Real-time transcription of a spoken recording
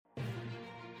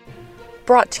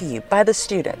Brought to you by the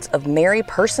students of Mary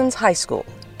Persons High School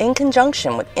in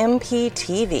conjunction with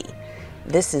MPTV.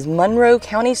 This is Monroe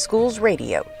County Schools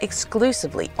Radio,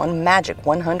 exclusively on Magic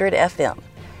 100 FM.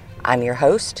 I'm your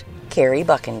host, Carrie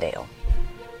Buckendale.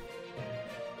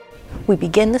 We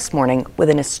begin this morning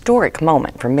with an historic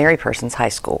moment for Mary Persons High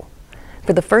School.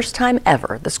 For the first time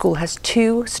ever, the school has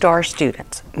two star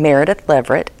students, Meredith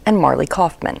Leverett and Marley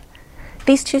Kaufman.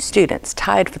 These two students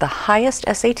tied for the highest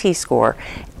SAT score,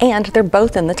 and they're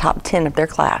both in the top 10 of their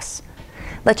class.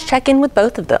 Let's check in with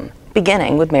both of them,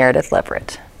 beginning with Meredith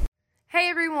Leverett. Hey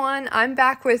everyone, I'm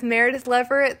back with Meredith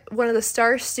Leverett, one of the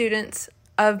star students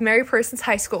of Mary Persons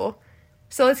High School.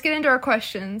 So let's get into our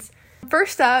questions.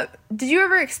 First up, did you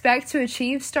ever expect to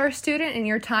achieve star student in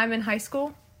your time in high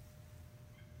school?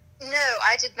 No,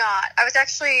 I did not. I was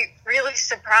actually really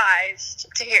surprised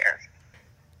to hear.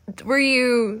 Were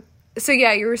you... So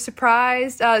yeah, you were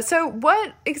surprised. So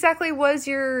what exactly was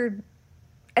your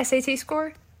SAT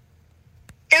score?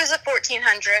 It was a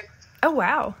 1400. Oh,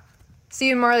 wow. So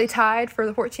you and Marley tied for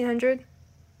the 1400?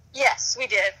 Yes, we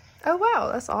did. Oh,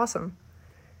 wow. That's awesome.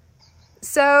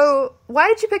 So why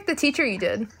did you pick the teacher you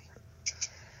did?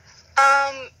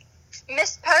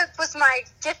 Miss Pope was my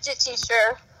gifted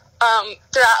teacher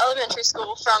throughout elementary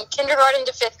school from kindergarten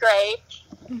to 5th grade.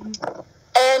 Mm-hmm.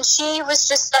 And she was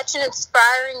just such an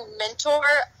inspiring mentor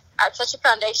at such a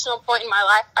foundational point in my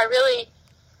life. I really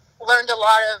learned a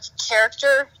lot of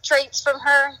character traits from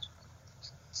her.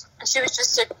 And she was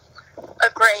just a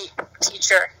great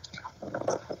teacher.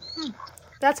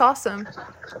 That's awesome.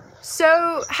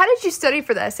 So how did you study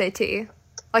for the SAT?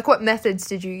 Like, what methods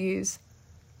did you use?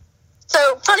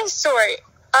 So, funny story.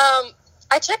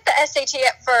 I took the SAT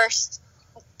at first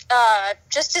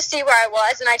just to see where I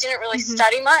was, and I didn't really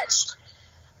study much.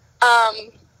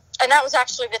 And that was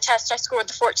actually the test I scored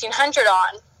the 1400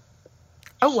 on.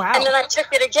 Oh, wow. And then I took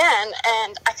it again,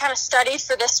 and I kind of studied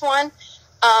for this one,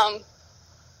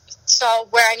 saw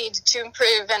where I needed to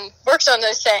improve and worked on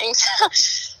those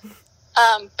things.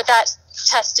 But that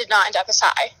test did not end up as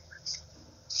high.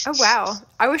 Oh, wow.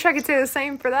 I wish I could say the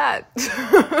same for that.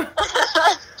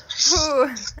 Ooh,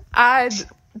 I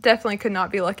definitely could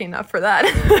not be lucky enough for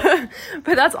that.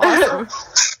 But that's awesome.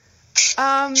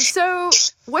 So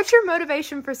what's your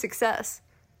motivation for success?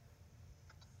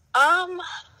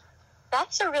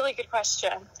 That's a really good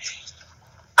question.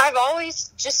 I've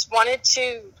always just wanted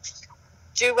to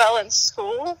do well in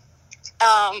school.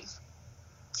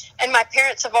 And my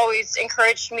parents have always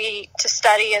encouraged me to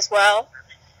study as well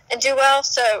and do well.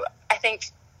 So I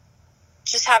think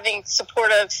just having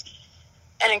supportive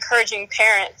and encouraging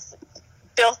parents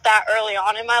built that early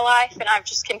on in my life, and I've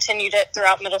just continued it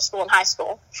throughout middle school and high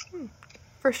school.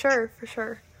 For sure.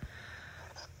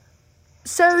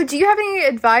 So do you have any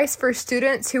advice for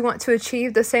students who want to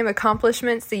achieve the same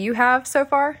accomplishments that you have so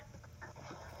far?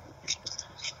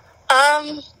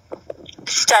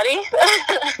 Study.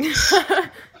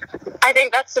 I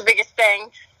think that's the biggest thing.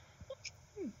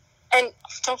 And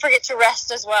don't forget to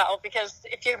rest as well, because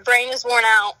if your brain is worn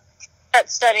out, that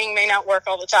studying may not work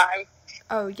all the time.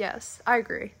 Oh, yes, I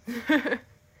agree.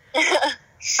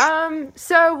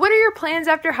 So what are your plans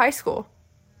after high school?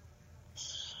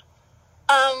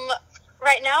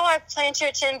 Right now I plan to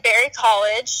attend Berry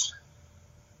College,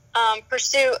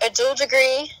 pursue a dual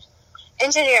degree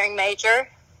engineering major,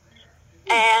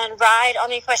 and ride on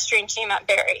the equestrian team at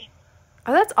Berry.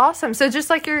 Oh, that's awesome. So just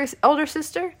like your older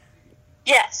sister?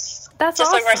 Yes. That's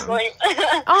just awesome. Just like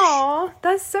Marceline. Aw,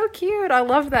 that's so cute. I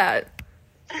love that.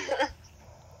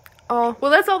 Oh,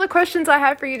 well, that's all the questions I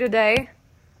have for you today.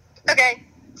 Okay.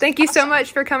 Thank you so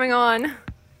much for coming on.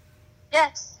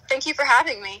 Yes. Thank you for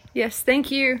having me. Yes,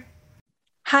 thank you.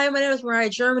 Hi, my name is Mariah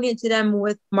Germany, and today I'm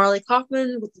with Marley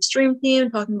Kaufman with the Stream Team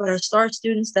talking about our star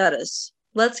student status.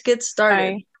 Let's get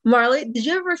started. Hi. Marley, did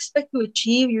you ever expect to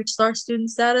achieve your star student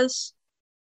status?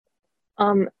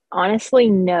 Honestly,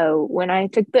 no. When I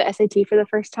took the SAT for the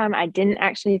first time, I didn't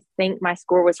actually think my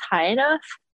score was high enough,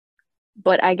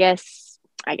 but I guess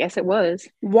it was.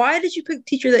 Why did you pick the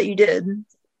teacher that you did?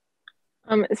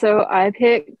 So I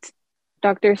picked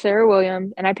Dr. Sarah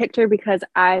Williams, and I picked her because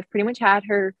I've pretty much had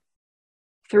her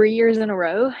 3 years in a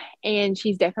row, and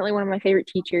she's definitely one of my favorite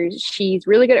teachers. She's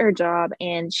really good at her job,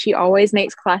 and she always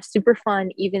makes class super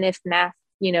fun, even if math,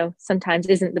 sometimes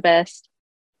isn't the best.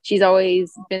 She's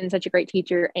always been such a great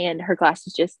teacher, and her class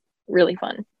is just really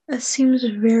fun. That seems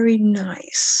very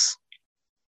nice.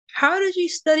 How did you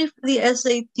study for the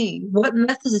SAT? What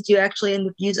methods did you actually end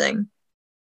up using?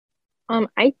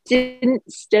 I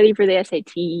didn't study for the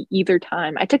SAT either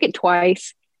time. I took it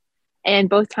twice, and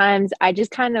both times I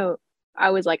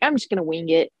was like, I'm just going to wing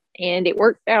it, and it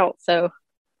worked out. So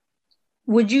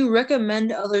Would you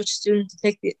recommend other students to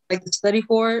take the study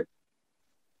for it?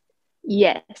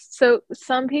 Yes. So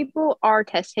some people are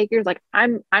test takers. Like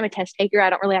I'm a test taker.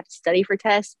 I don't really have to study for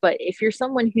tests, but if you're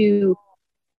someone who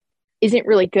isn't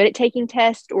really good at taking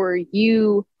tests, or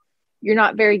you're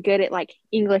not very good at like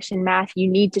English and math, you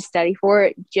need to study for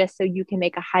it just so you can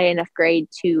make a high enough grade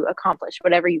to accomplish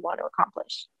whatever you want to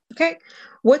accomplish. Okay.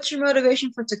 What's your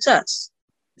motivation for success?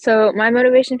 So my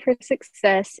motivation for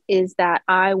success is that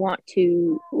I want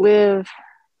to live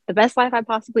the best life I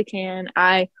possibly can.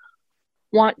 I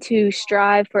want to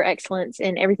strive for excellence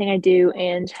in everything I do,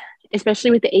 and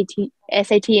especially with the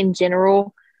SAT in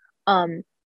general,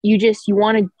 you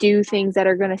want to do things that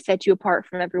are going to set you apart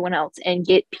from everyone else and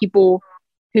get people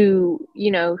who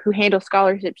handle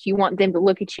scholarships. You want them to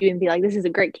look at you and be like, this is a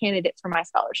great candidate for my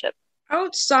scholarship.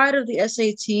 Outside of the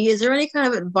SAT, is there any kind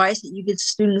of advice that you give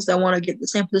students that want to get the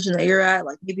same position that you're at?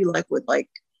 Like maybe like with like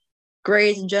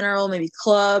grades in general, maybe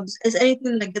clubs? Is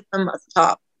anything that get them at the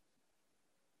top?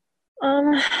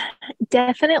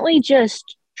 Definitely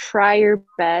just try your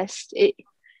best.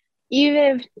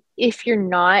 Even if you're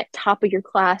not top of your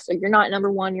class, or you're not number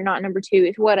one, you're not number two,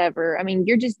 it's whatever. I mean,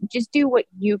 you're just do what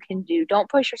you can do. Don't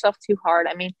push yourself too hard.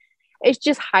 I mean, it's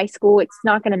just high school. It's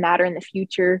not going to matter in the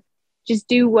future. Just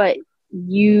do what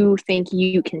you think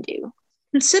you can do.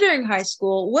 Considering high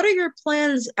school, what are your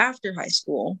plans after high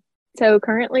school? So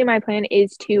currently my plan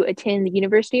is to attend the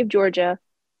University of Georgia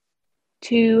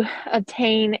to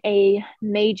obtain a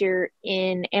major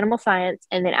in animal science.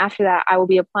 And then after that, I will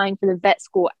be applying for the vet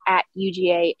school at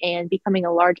UGA and becoming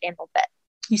a large animal vet.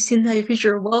 You seem to have your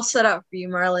future well set up for you,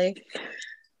 Marley.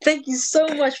 Thank you so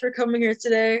much for coming here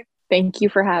today. Thank you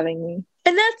for having me.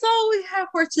 And that's all we have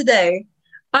for today.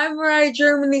 I'm Mariah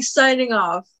Germany signing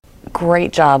off.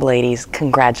 Great job, ladies.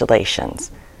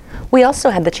 Congratulations. We also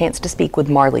had the chance to speak with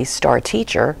Marley's star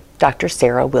teacher, Dr.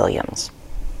 Sarah Williams.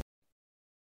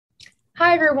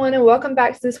 Hi, everyone, and welcome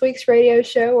back to this week's radio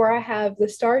show where I have the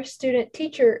star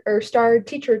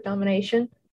teacher nomination,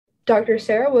 Dr.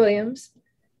 Sarah Williams.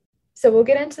 So we'll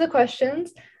get into the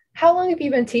questions. How long have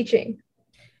you been teaching?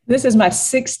 This is my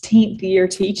 16th year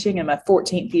teaching and my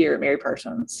 14th year at Mary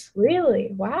Persons. Really?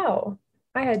 Wow.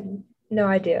 I had no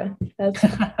idea. That's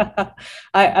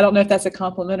I don't know if that's a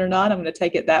compliment or not. I'm going to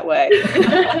take it that way.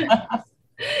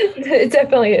 It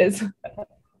definitely is.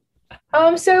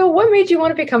 So what made you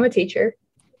want to become a teacher?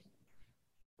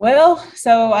 Well,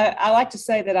 so I like to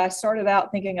say that I started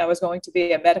out thinking I was going to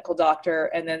be a medical doctor,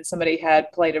 and then somebody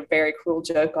had played a very cruel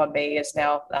joke on me as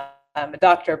now I'm a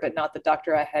doctor, but not the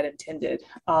doctor I had intended.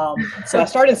 So I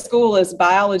started school as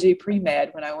biology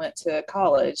pre-med when I went to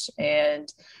college, and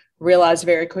realized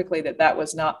very quickly that that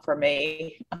was not for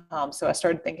me. So I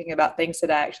started thinking about things that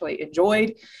I actually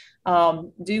enjoyed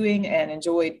doing and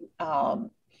enjoyed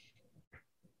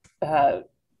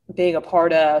being a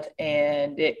part of,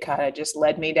 and it kind of just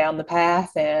led me down the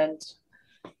path, and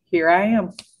here I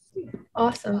am.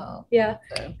 Awesome. Yeah.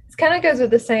 It kind of goes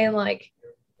with the saying, like,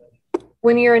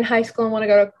 when you're in high school and want to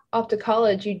go off to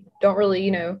college, you don't really,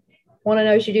 want to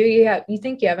know what you do. You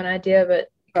think you have an idea, but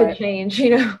it could change,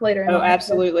 later. Oh,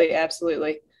 absolutely.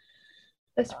 Absolutely.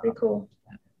 That's pretty cool.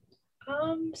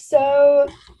 So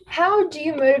how do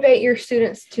you motivate your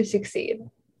students to succeed?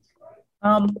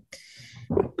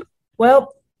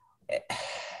 Well,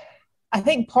 I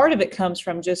think part of it comes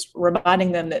from just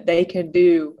reminding them that they can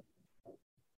do,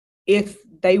 if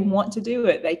they want to do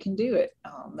it, they can do it.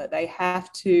 That they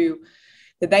have to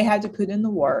put in the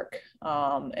work,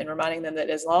 and reminding them that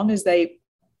as long as they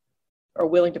are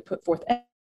willing to put forth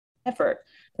effort,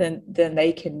 then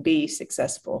they can be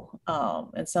successful.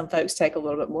 And some folks take a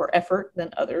little bit more effort than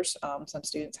others. Some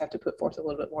students have to put forth a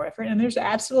little bit more effort, and there's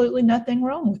absolutely nothing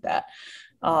wrong with that.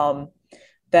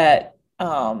 That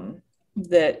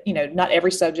not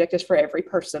every subject is for every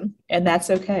person, and that's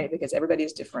okay because everybody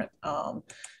is different.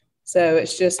 So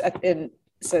it's just, and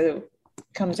so it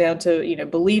comes down to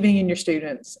believing in your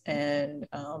students and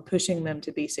pushing them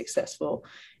to be successful,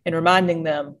 and reminding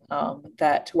them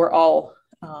that we're all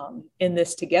in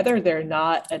this together. They're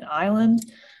not an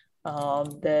island.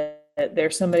 That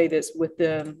there's somebody that's with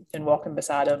them and walking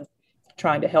beside them,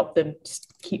 trying to help them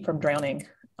keep from drowning.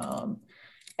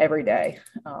 Every day.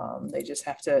 They just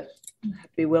have to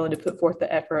be willing to put forth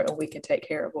the effort, and we can take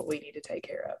care of what we need to take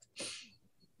care of.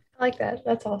 I like that.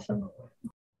 That's awesome.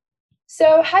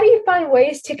 So how do you find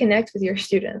ways to connect with your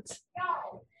students?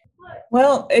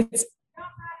 Well,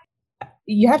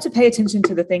 you have to pay attention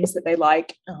to the things that they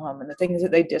like, and the things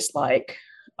that they dislike.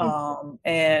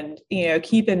 And,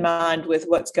 keep in mind with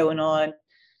what's going on,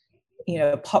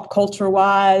 pop culture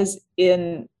wise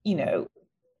in a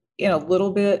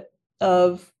little bit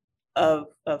of of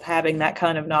having that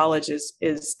kind of knowledge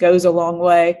is goes a long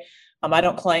way. I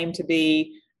don't claim to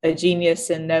be a genius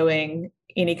in knowing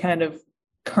any kind of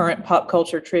current pop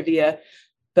culture trivia,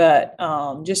 but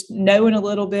just knowing a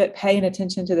little bit, paying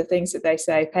attention to the things that they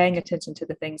say, paying attention to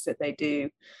the things that they do,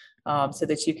 so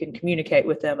that you can communicate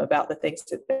with them about the things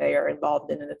that they are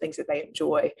involved in and the things that they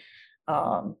enjoy,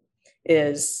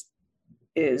 is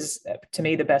to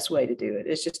me the best way to do it.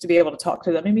 Is just to be able to talk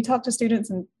to them. Maybe talk to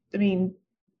students, and I mean,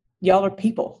 y'all are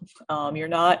people.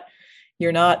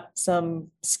 You're not some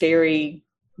scary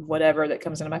whatever that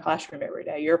comes into my classroom every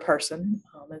day. You're a person,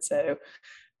 and so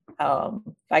if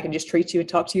I can just treat you and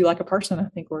talk to you like a person, I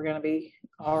think we're going to be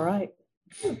all right.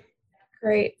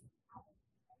 Great.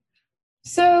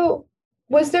 So,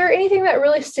 was there anything that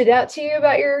really stood out to you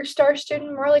about your star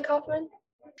student, Marley Kaufman?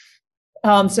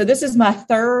 So this is my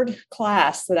third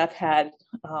class that I've had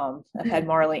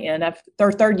Marley in.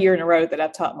 Third year in a row that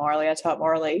I've taught Marley. I taught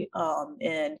Marley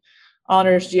in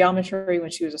honors geometry when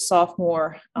she was a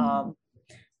sophomore,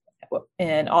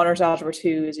 and honors algebra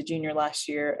 2 as a junior last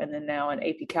year, and then now in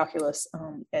AP calculus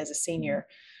as a senior.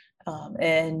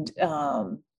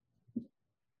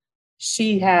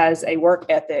 She has a work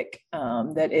ethic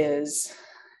that is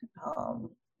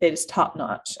top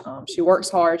notch. She works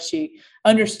hard. She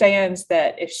understands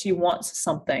that if she wants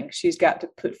something, she's got to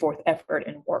put forth effort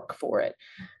and work for it.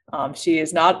 She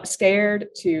is not scared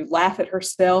to laugh at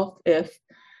herself if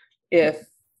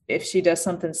she does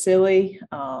something silly.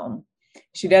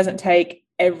 She doesn't take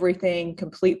everything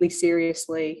completely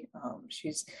seriously.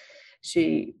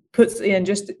 She puts in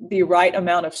just the right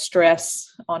amount of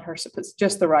stress on her, puts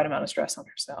just the right amount of stress on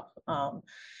herself,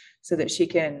 so that she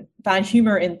can find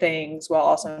humor in things while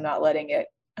also not letting it,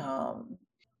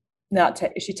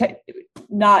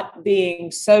 not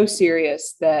being so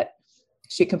serious that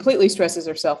she completely stresses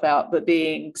herself out, but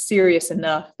being serious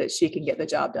enough that she can get the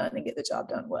job done and get the job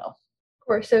done well. Of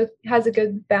course, so it has a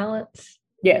good balance.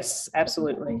 Yes,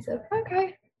 absolutely.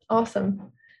 Okay,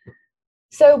 awesome.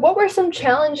 So what were some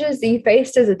challenges that you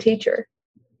faced as a teacher?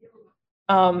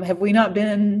 Have we not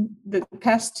been, the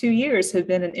past 2 years have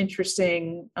been an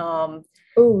interesting,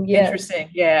 interesting.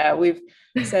 Yeah,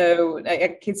 so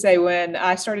I could say when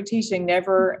I started teaching,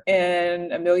 never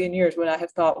in a million years would I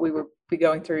have thought we would be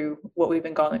going through what we've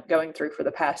been going through for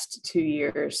the past 2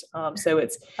 years. So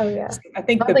it's, I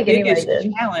think the biggest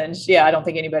challenge, I don't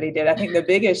think anybody did. I think the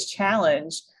biggest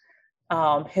challenge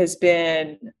has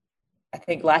been, I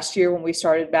think last year when we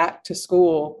started back to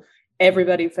school, every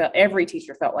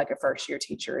teacher felt like a first year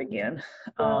teacher again,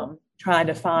 trying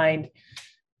to find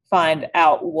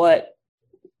out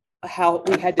how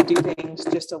we had to do things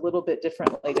just a little bit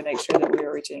differently to make sure that we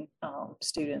were reaching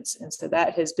students. And so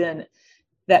that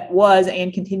was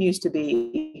and continues to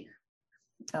be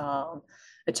a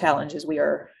challenge, as we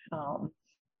are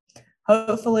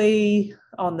hopefully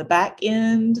on the back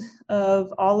end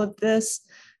of all of this.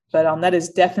 But that has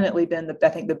definitely been, I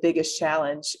think, the biggest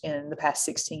challenge in the past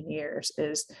 16 years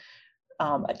is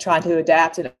trying to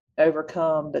adapt and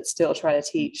overcome, but still try to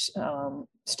teach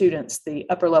students the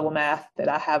upper level math that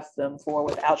I have them for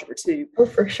with Algebra 2. Oh,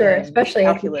 for sure, especially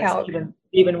calculus.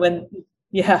 Even when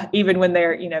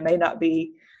they're, may not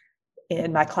be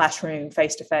in my classroom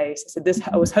face to face. So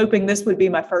I was hoping this would be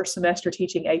my first semester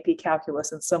teaching AP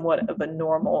calculus in somewhat of a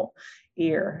normal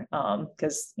year,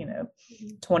 because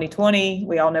 2020,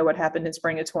 we all know what happened in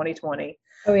spring of 2020.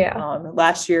 Oh yeah.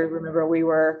 Last year, remember, we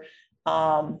were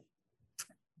on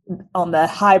the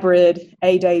hybrid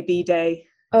A day, B day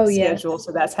schedule.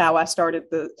 So that's how I started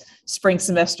the spring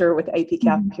semester with AP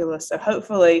calculus. So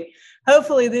hopefully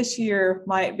this year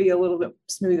might be a little bit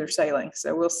smoother sailing.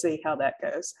 So we'll see how that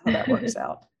goes, how that works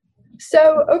out.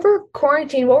 So over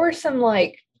quarantine, what were some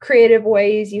creative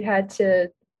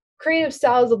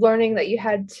styles of learning that you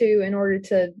had to, in order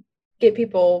to get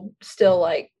people still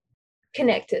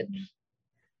connected?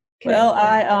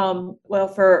 Well,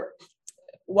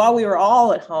 while we were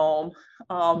all at home,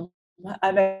 I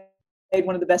made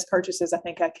one of the best purchases I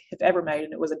think I have ever made,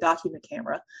 and it was a document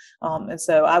camera. And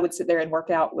so I would sit there and work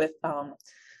out with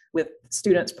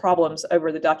students' problems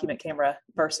over the document camera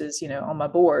versus, on my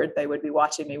board, they would be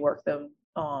watching me work them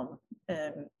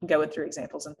and going through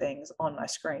examples and things on my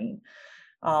screen.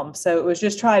 So it was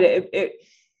just trying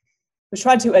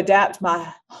to adapt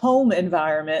my home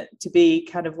environment to be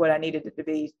kind of what I needed it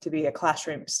to be a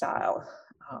classroom style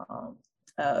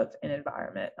of an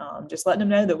environment. Just letting them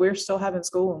know that we're still having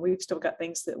school and we've still got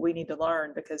things that we need to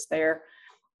learn, because they're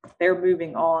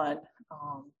moving on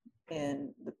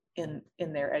in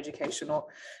their educational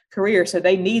career. So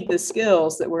they need the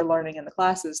skills that we're learning in the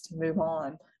classes to move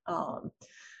on.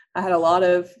 I had a lot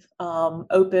of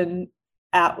open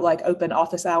like open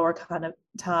office hour kind of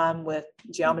time with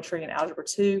geometry and algebra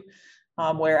 2,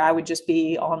 where I would just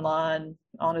be online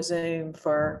on a Zoom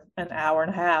for an hour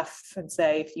and a half and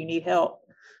say, if you need help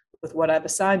with what I've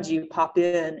assigned you, pop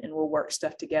in and we'll work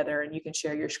stuff together and you can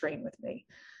share your screen with me.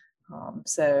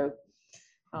 It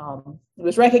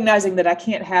was recognizing that I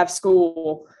can't have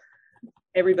school,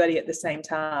 everybody at the same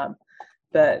time,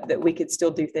 but that we could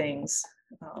still do things,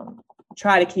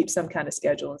 try to keep some kind of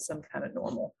schedule and some kind of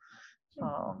normal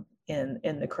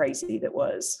in the crazy that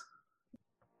was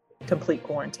complete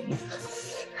quarantine.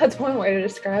 That's one way to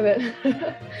describe it.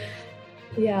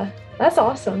 Yeah, that's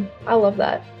awesome. I love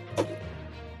that.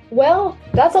 Well,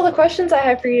 that's all the questions I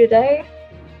have for you today.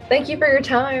 Thank you for your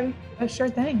time. Oh, sure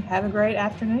thing. Have a great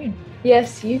afternoon.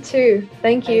 Yes, you too.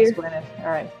 Thank you. Thanks, Gwyneth.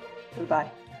 All right.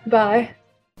 Bye. Bye.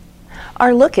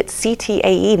 Our look at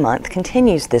CTAE month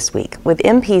continues this week with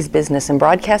MP's business and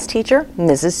broadcast teacher,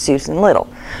 Mrs. Susan Little,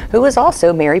 who is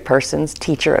also Mary Persons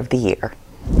Teacher of the Year.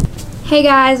 Hey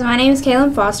guys, my name is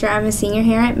Kaylin Foster. I'm a senior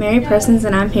here at Mary Persons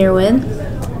and I'm here with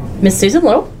Miss Susan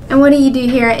Little. And what do you do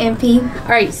here at MP? All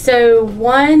right, so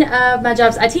one of my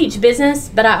jobs, I teach business,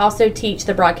 but I also teach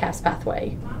the broadcast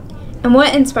pathway. And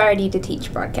what inspired you to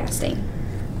teach broadcasting?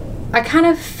 I kind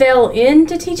of fell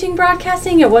into teaching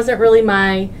broadcasting. It wasn't really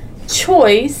my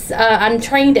choice. I'm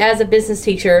trained as a business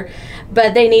teacher,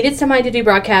 but they needed somebody to do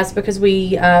broadcast because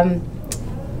the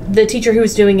teacher who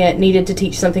was doing it needed to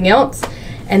teach something else,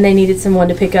 and they needed someone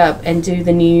to pick up and do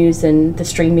the news and the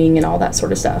streaming and all that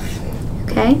sort of stuff.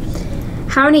 Okay.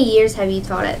 How many years have you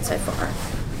taught it so far?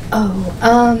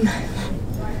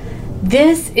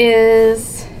 This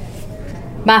is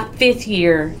my 5th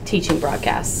year teaching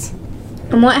broadcasts.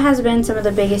 And what has been some of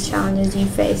the biggest challenges you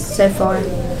faced so far?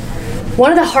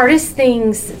 One of the hardest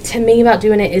things to me about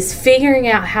doing it is figuring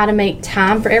out how to make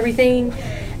time for everything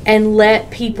and let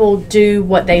people do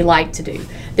what they like to do.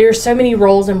 There are so many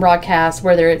roles in broadcast,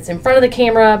 whether it's in front of the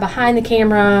camera, behind the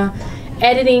camera,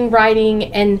 editing,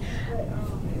 writing, and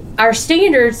our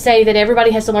standards say that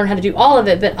everybody has to learn how to do all of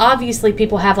it, but obviously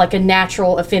people have like a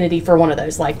natural affinity for one of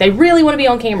those. Like they really want to be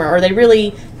on camera or they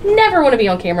really never want to be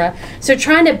on camera. So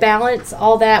trying to balance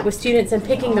all that with students and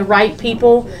picking the right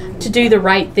people to do the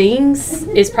right things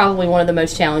is probably one of the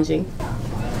most challenging.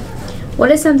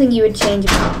 What is something you would change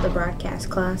about the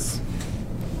broadcast class?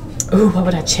 Ooh, what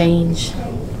would I change?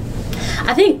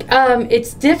 I think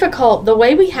it's difficult, the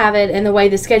way we have it and the way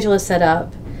the schedule is set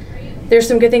up. There's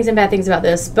some good things and bad things about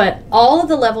this, but all of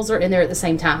the levels are in there at the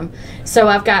same time. So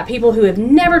I've got people who have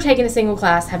never taken a single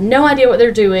class, have no idea what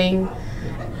they're doing,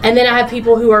 and then I have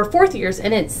people who are 4th years,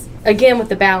 and it's, again, with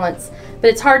the balance. But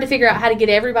it's hard to figure out how to get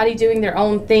everybody doing their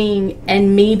own thing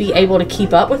and me be able to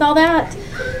keep up with all that.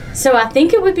 So I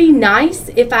think it would be nice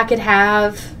if I could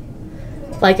have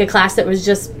like a class that was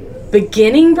just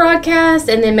beginning broadcast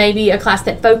and then maybe a class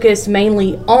that focused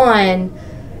mainly on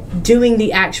doing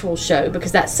the actual show,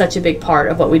 because that's such a big part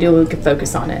of what we do and we can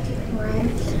focus on it. Right.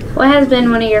 What has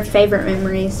been one of your favorite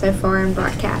memories so far in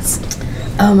broadcast?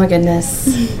 Oh my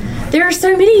goodness. There are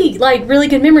so many like really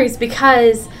good memories,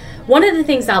 because one of the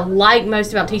things I like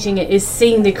most about teaching it is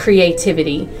seeing the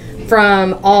creativity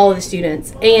from all of the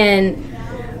students. And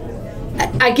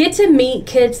I get to meet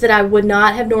kids that I would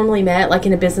not have normally met, like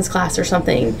in a business class or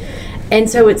something. And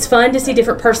so it's fun to see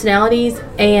different personalities,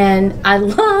 and I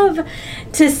love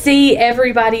to see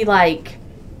everybody like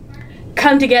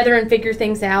come together and figure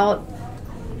things out.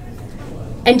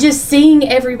 And just seeing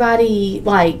everybody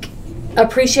like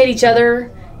appreciate each other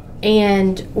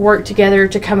and work together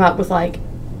to come up with like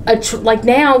like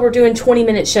now we're doing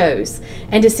 20-minute shows,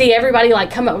 and to see everybody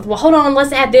like come up with, well, hold on,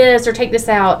 let's add this or take this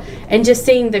out, and just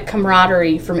seeing the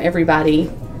camaraderie from everybody.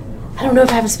 I don't know if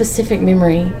I have a specific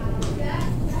memory.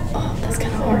 Oh, that's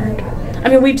kind of hard. I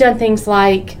mean, we've done things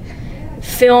like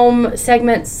film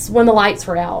segments when the lights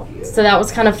were out, so that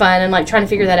was kind of fun, and like trying to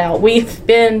figure that out. We've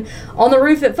been on the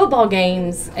roof at football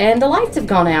games and the lights have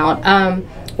gone out.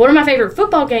 One of my favorite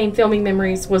football game filming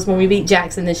memories was when we beat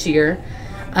Jackson this year.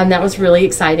 That was really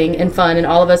exciting and fun, and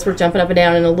all of us were jumping up and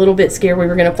down and a little bit scared we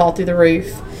were going to fall through the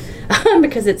roof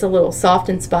because it's a little soft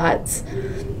in spots.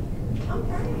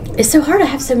 It's so hard to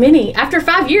have so many. After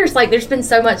 5 years, like there's been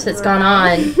so much that's gone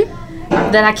on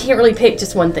that I can't really pick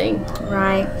just one thing.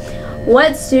 Right.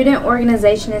 What student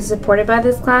organization is supported by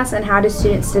this class, and how do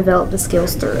students develop the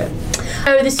skills through it?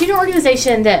 So the student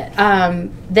organization that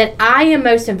that I am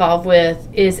most involved with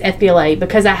is FBLA,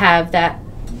 because I have that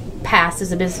past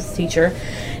as a business teacher.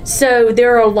 So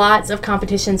there are lots of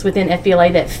competitions within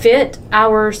FBLA that fit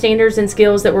our standards and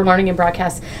skills that we're learning in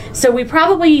broadcast. So we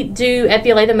probably do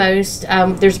FBLA the most.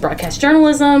 There's broadcast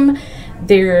journalism,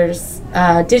 there's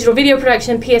digital video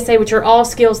production, PSA, which are all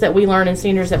skills that we learn and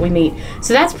standards that we meet.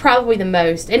 So that's probably the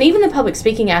most. And even the public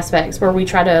speaking aspects where we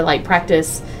try to like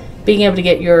practice being able to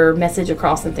get your message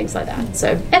across and things like that.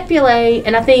 So FBLA,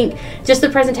 and I think just the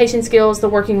presentation skills, the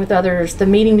working with others, the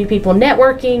meeting new people,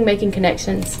 networking, making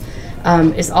connections,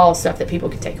 is all stuff that people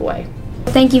can take away.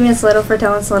 Thank you, Ms. Little, for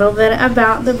telling us a little bit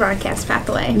about the broadcast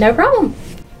pathway. No problem.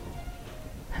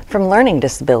 From learning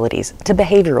disabilities to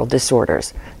behavioral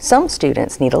disorders, some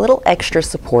students need a little extra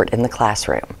support in the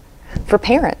classroom. For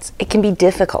parents, it can be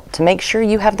difficult to make sure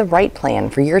you have the right plan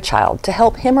for your child to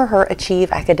help him or her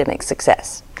achieve academic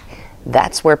success.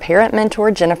 That's where parent mentor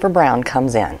Jennifer Brown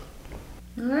comes in.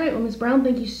 All right, well, Ms. Brown,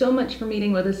 thank you so much for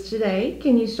meeting with us today.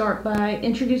 Can you start by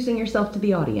introducing yourself to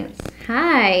the audience?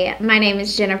 Hi, my name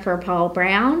is Jennifer Paul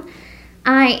Brown.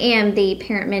 I am the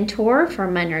parent mentor for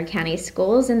Monroe County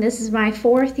Schools, and this is my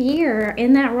 4th year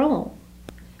in that role.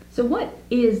 So what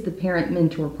is the Parent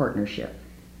Mentor Partnership?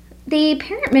 The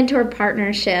Parent Mentor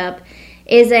Partnership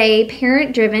is a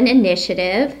parent-driven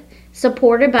initiative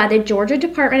supported by the Georgia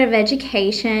Department of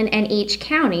Education and each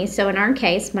county, so in our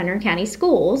case, Monroe County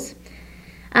Schools.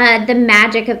 The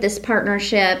magic of this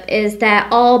partnership is that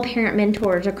all parent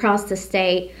mentors across the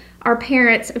state are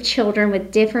parents of children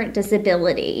with different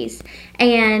disabilities,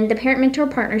 and the Parent Mentor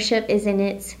Partnership is in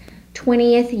its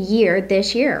 20th year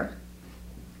this year.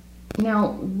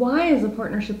 Now, why is a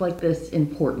partnership like this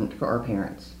important for our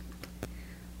parents?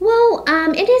 Well,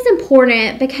 it is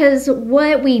important because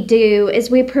what we do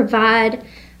is we provide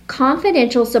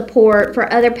confidential support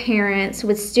for other parents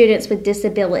with students with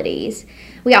disabilities.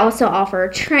 We also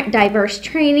offer diverse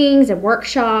trainings and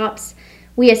workshops.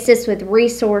 We assist with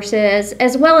resources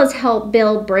as well as help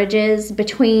build bridges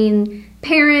between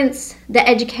parents, the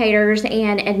educators,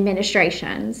 and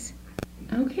administrations.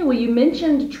 Okay, well, you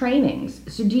mentioned trainings.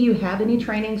 So do you have any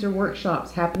trainings or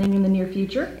workshops happening in the near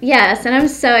future? Yes, and I'm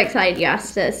so excited you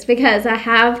asked this because I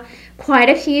have quite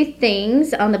a few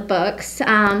things on the books.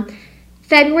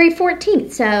 February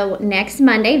 14th, so next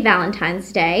Monday,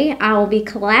 Valentine's Day, I will be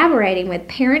collaborating with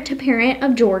Parent to Parent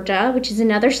of Georgia, which is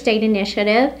another state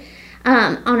initiative,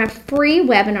 on a free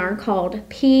webinar called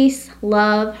Peace,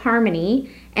 Love, Harmony,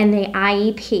 and the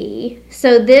IEP.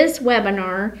 So this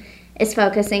webinar is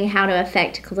focusing how to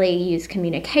effectively use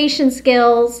communication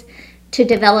skills to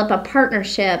develop a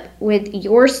partnership with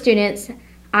your student's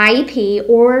IEP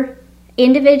or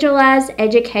individualized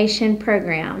education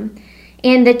program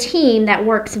and the team that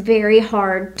works very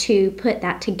hard to put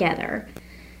that together.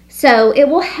 So it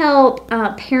will help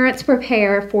parents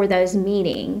prepare for those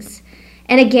meetings.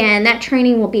 And again, that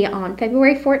training will be on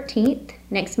February 14th,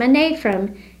 next Monday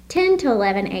from 10 to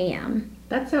 11 a.m.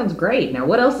 That sounds great. Now,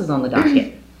 what else is on the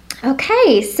docket?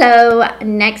 Okay, so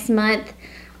next month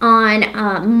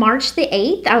on March the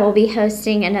 8th, I will be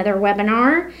hosting another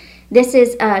webinar. This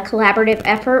is a collaborative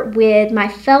effort with my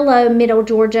fellow Middle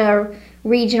Georgia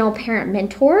regional parent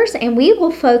mentors, and we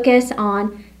will focus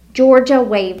on Georgia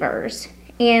waivers.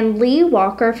 And Lee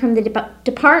Walker from the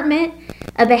Department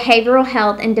of Behavioral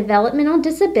Health and Developmental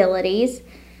Disabilities,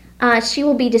 she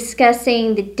will be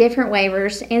discussing the different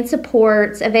waivers and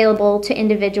supports available to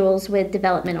individuals with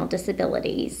developmental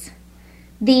disabilities.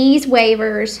 These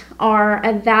waivers are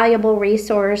a valuable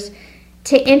resource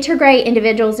to integrate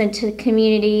individuals into the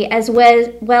community as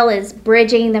well as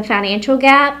bridging the financial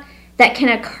gap that can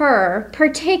occur,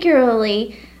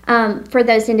 particularly for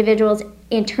those individuals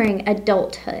entering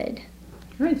adulthood.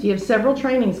 All right, so you have several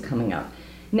trainings coming up.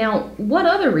 Now, what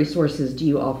other resources do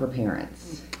you offer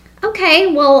parents?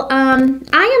 Okay, well,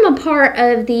 I am a part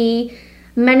of the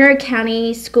Monroe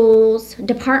County Schools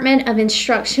Department of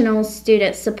Instructional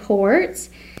Student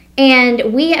Supports,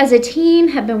 and we as a team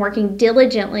have been working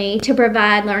diligently to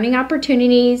provide learning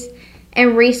opportunities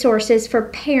and resources for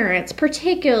parents,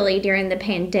 particularly during the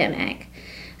pandemic.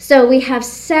 So we have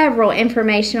several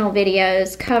informational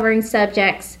videos covering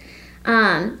subjects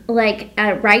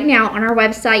right now on our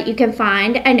website you can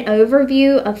find an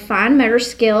overview of fine motor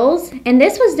skills, and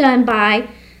this was done by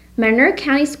Monroe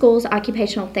County Schools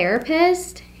occupational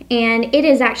therapist, and it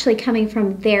is actually coming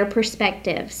from their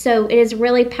perspective. So it is a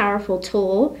really powerful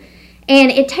tool,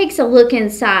 and it takes a look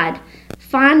inside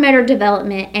fine motor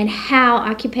development and how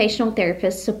occupational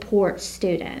therapists support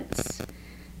students.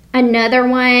 Another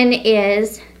one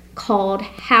is called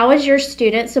How is Your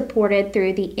Student Supported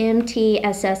Through the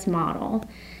MTSS Model?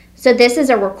 So this is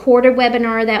a recorded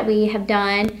webinar that we have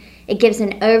done. It gives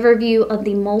an overview of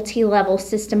the multi-level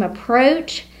system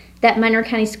approach that Monroe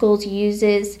County Schools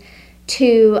uses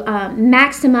to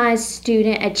maximize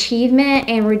student achievement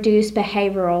and reduce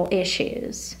behavioral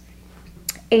issues.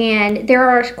 And there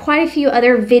are quite a few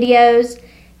other videos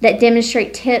that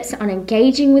demonstrate tips on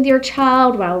engaging with your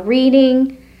child while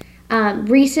reading,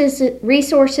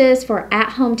 resources for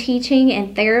at-home teaching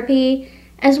and therapy,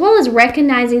 as well as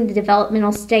recognizing the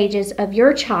developmental stages of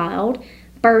your child,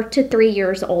 birth to 3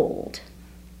 years old.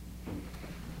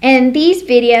 And these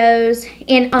videos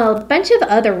and a bunch of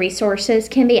other resources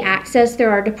can be accessed through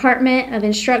our Department of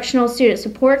Instructional Student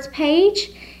Supports page,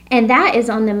 and that is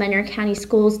on the Monroe County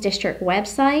Schools District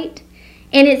website.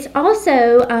 And it's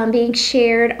also being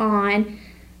shared on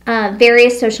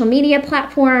various social media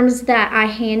platforms that I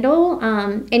handle,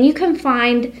 and you can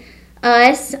find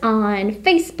us on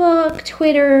Facebook,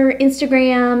 Twitter,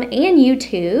 Instagram, and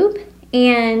YouTube,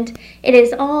 and it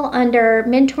is all under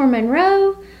Mentor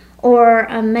Monroe or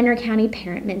a Monroe County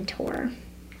Parent Mentor.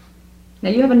 Now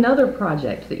you have another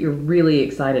project that you're really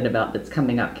excited about that's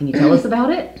coming up. Can you tell us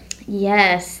about it?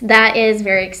 Yes, that is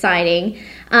very exciting.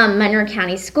 Monroe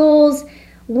County Schools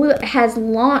has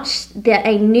launched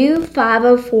a new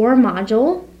 504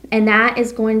 module, and that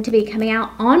is going to be coming out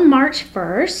on March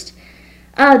 1st.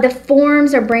 The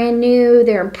forms are brand new,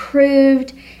 they're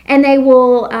improved, and they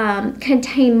will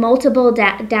contain multiple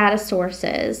data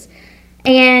sources.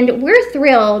 And we're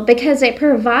thrilled because it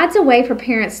provides a way for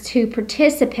parents to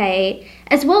participate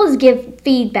as well as give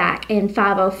feedback in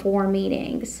 504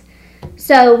 meetings.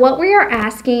 So what we are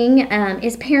asking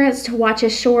is parents to watch a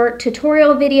short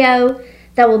tutorial video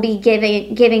that will be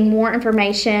giving more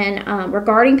information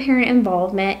regarding parent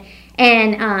involvement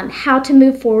and how to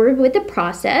move forward with the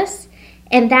process.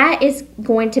 And that is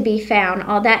going to be found.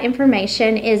 All that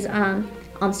information is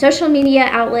on social media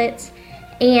outlets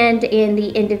and in the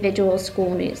individual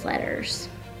school newsletters.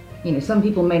 You know, some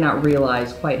people may not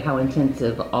realize quite how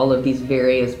intensive all of these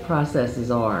various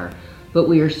processes are, but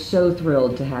we are so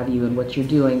thrilled to have you and what you're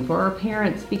doing for our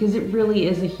parents because it really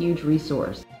is a huge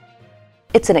resource.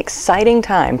 It's an exciting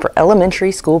time for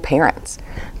elementary school parents.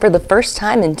 For the first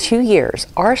time in 2 years,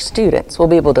 our students will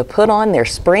be able to put on their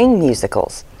spring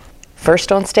musicals.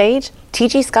 First on stage,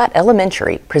 T.G. Scott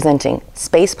Elementary presenting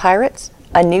Space Pirates,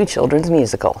 a new children's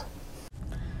musical.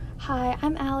 Hi,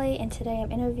 I'm Allie, and today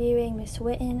I'm interviewing Miss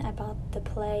Witten about the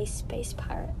play Space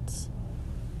Pirates.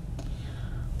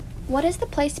 What is the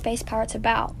play Space Pirates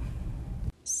about?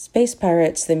 Space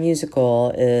Pirates, the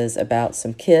musical, is about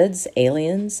some kids,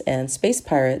 aliens, and space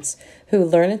pirates who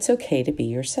learn it's okay to be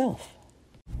yourself.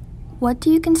 What do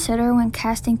you consider when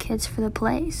casting kids for the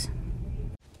plays?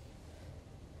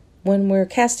 When we're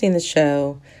casting the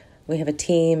show, we have a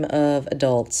team of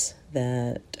adults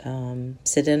that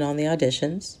sit in on the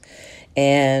auditions,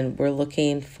 and we're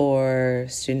looking for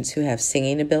students who have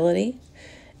singing ability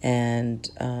and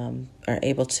are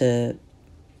able to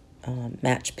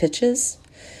match pitches.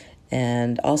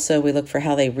 And also we look for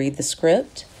how they read the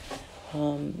script,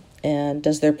 and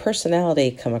does their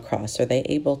personality come across? Are they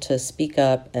able to speak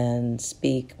up and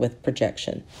speak with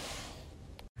projection?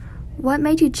 What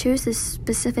made you choose this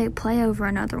specific play over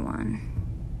another one?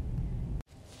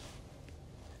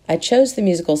 I chose the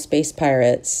musical Space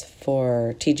Pirates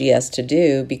for TGS to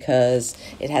do because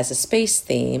it has a space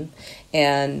theme,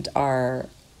 and our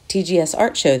TGS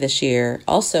art show this year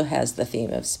also has the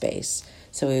theme of space.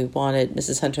 So we wanted,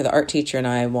 Mrs. Hunter, the art teacher, and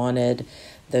I wanted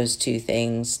those two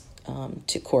things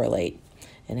to correlate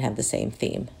and have the same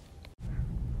theme.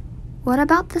 What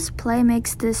about this play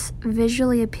makes this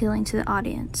visually appealing to the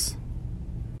audience?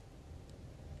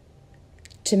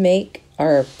 To make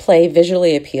our play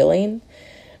visually appealing,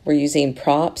 we're using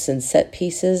props and set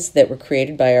pieces that were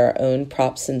created by our own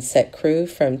props and set crew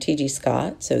from T.G.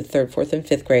 Scott, so 3rd, 4th, and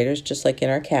 5th graders, just like in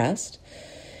our cast.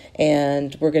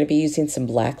 And we're going to be using some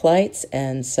black lights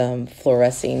and some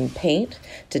fluorescing paint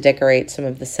to decorate some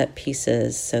of the set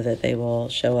pieces so that they will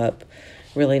show up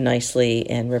really nicely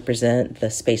and represent the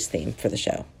space theme for the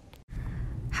show.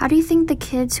 How do you think the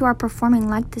kids who are performing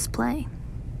like this play?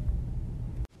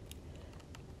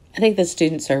 I think the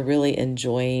students are really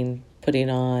enjoying putting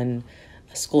on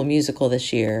a school musical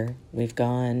this year. We've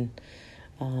gone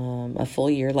a full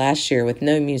year last year with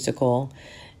no musical,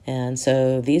 and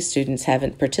so these students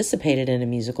haven't participated in a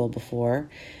musical before,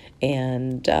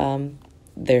 and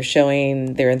they're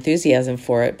showing their enthusiasm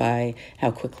for it by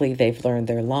how quickly they've learned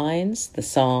their lines, the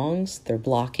songs, their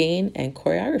blocking, and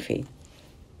choreography.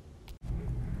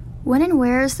 When and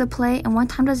where is the play, and what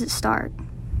time does it start?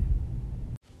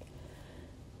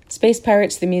 Space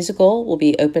Pirates the Musical will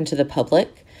be open to the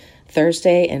public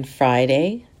Thursday and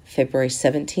Friday, February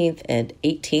 17th and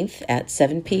 18th at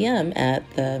 7 p.m. at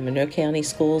the Monroe County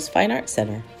Schools Fine Arts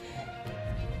Center.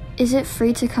 Is it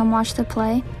free to come watch the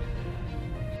play?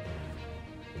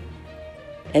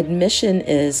 Admission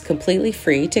is completely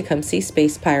free to come see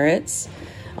Space Pirates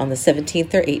on the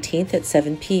 17th or 18th at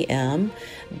 7 p.m.,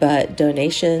 but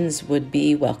donations would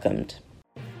be welcomed.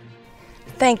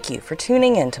 Thank you for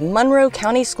tuning in to Monroe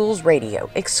County Schools Radio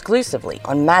exclusively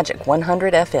on Magic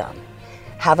 100 FM.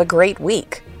 Have a great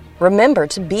week. Remember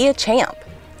to be a champ.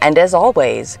 And as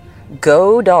always,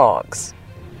 go Dogs.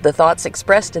 The thoughts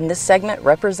expressed in this segment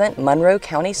represent Monroe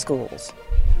County Schools.